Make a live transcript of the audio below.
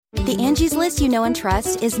The Angie's List you know and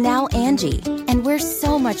trust is now Angie, and we're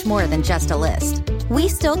so much more than just a list. We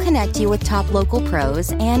still connect you with top local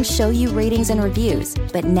pros and show you ratings and reviews,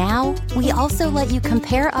 but now we also let you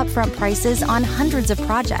compare upfront prices on hundreds of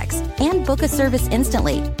projects and book a service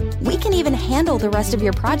instantly. We can even handle the rest of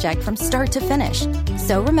your project from start to finish.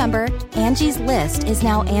 So remember, Angie's List is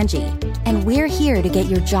now Angie, and we're here to get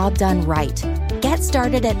your job done right. Get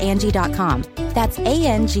started at Angie.com. That's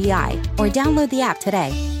ANGI, or download the app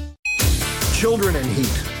today. Children in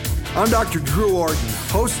heat. I'm Dr. Drew Ordon,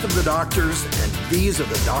 host of The Doctors, and these are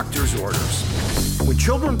the doctor's orders. When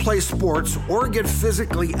children play sports or get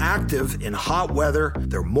physically active in hot weather,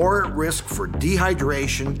 they're more at risk for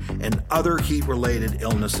dehydration and other heat-related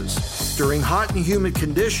illnesses. During hot and humid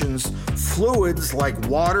conditions, fluids like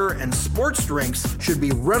water and sports drinks should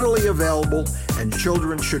be readily available, and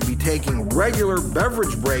children should be taking regular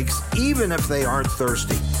beverage breaks even if they aren't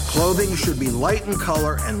thirsty. Clothing should be light in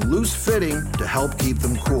color and loose-fitting to help keep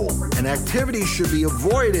them cool. And activities should be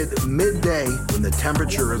avoided midday when the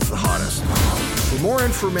temperature is the hottest. For more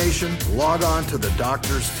information, log on to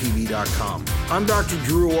thedoctorstv.com. I'm Dr.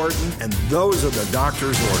 Drew Ordon, and those are the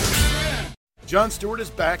doctor's orders. Jon Stewart is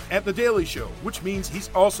back at The Daily Show, which means he's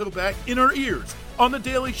also back in our ears on The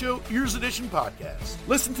Daily Show Ears Edition podcast.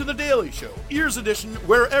 Listen to The Daily Show Ears Edition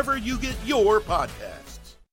wherever you get your podcast.